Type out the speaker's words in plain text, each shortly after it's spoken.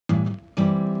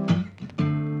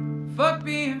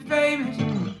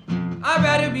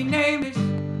be nameless.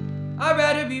 I'd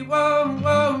rather be whoa,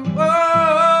 whoa,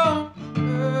 whoa.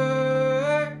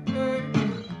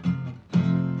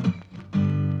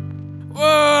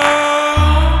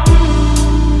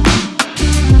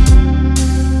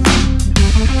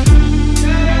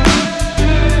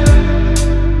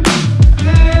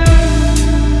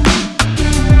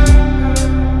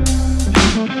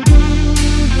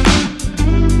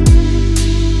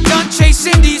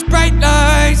 Chasing these bright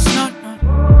lights,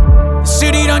 the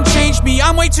city done changed me.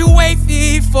 I'm way too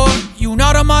wavy for you,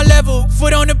 not on my level.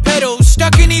 Foot on the pedal,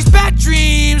 stuck in these bad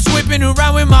dreams, whipping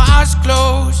around with my eyes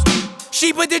closed.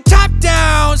 She put the top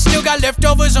down, still got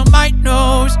leftovers on my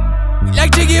nose. We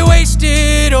like to get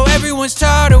wasted, oh everyone's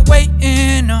tired of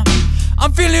waiting.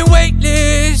 I'm feeling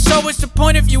weightless, so what's the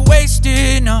point if you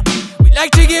wasted? We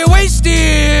like to get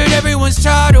wasted, everyone's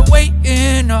tired of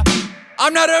waiting.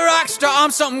 I'm not a rock star,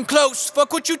 I'm something close.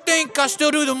 Fuck what you think, I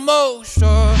still do the most.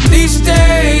 These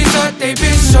days, they've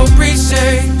been so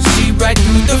pre-saved. See right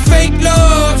through the fake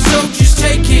love, so just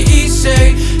take it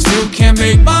easy. Still can't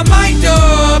make my mind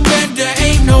up, and there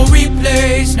ain't no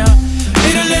replays. Now,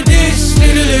 little of this,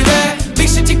 little of that,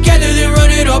 mix it together, then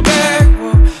run it all back.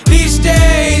 These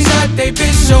days, they've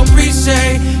been so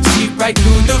pre-saved. See right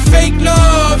through the fake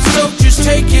love, so just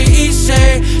take it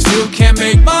easy. Still can't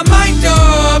make my mind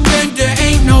up, and there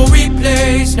ain't no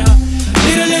replays. Now,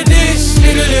 little of this,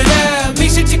 little of that,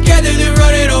 mix it together, then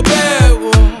run it all back.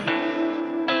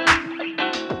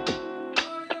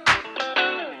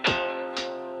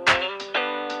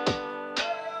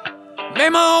 Made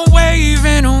my own wave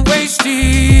and I'm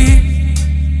wasted.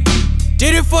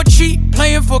 Did it for cheap,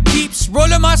 playing for keeps.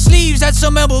 Rolling my sleeves, had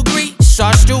some elbow grease.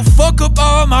 I still fuck up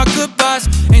all my goodbyes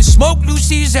and smoke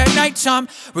Lucy's at nighttime.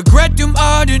 Regret them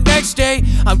all the next day.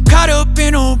 I'm caught up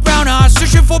in old brown eyes,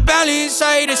 searching for balance.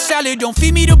 I ate a salad, don't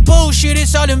feed me the bullshit,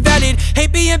 it's all invalid.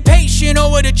 Hate being patient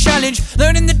over the challenge.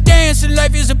 Learning to dance and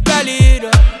life is a ballad.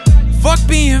 Fuck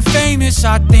being famous,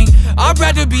 I think I'd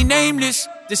rather be nameless.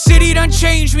 The city done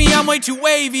changed me, I'm way too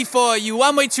wavy for you,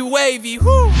 I'm way too wavy.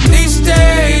 Woo. These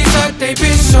days, they've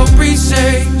been so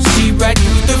pre-saved. See right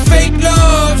through the fake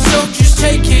love, so just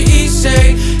take it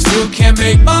easy. Still can't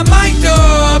make my mind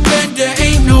up, and there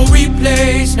ain't no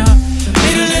replays. Now,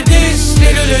 little of this,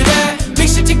 little of that,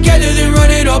 mix it together, then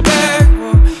run it all back.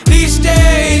 These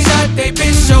days, they've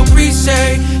been so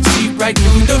pre-saved. See right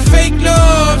through the fake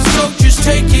love, so just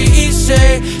take it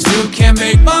easy. Still can't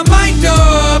make my mind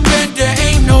up, and there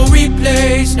ain't no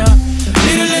replays. Now,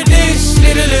 little of this,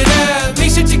 little of that,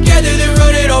 mix it together, then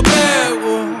run it all back.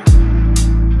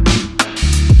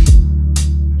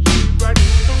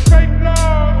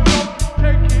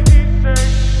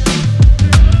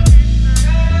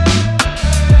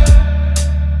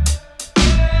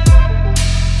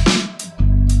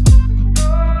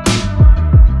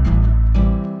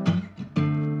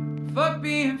 Fuck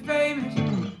being famous,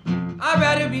 I'd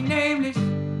rather be nameless.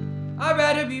 I'd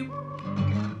rather be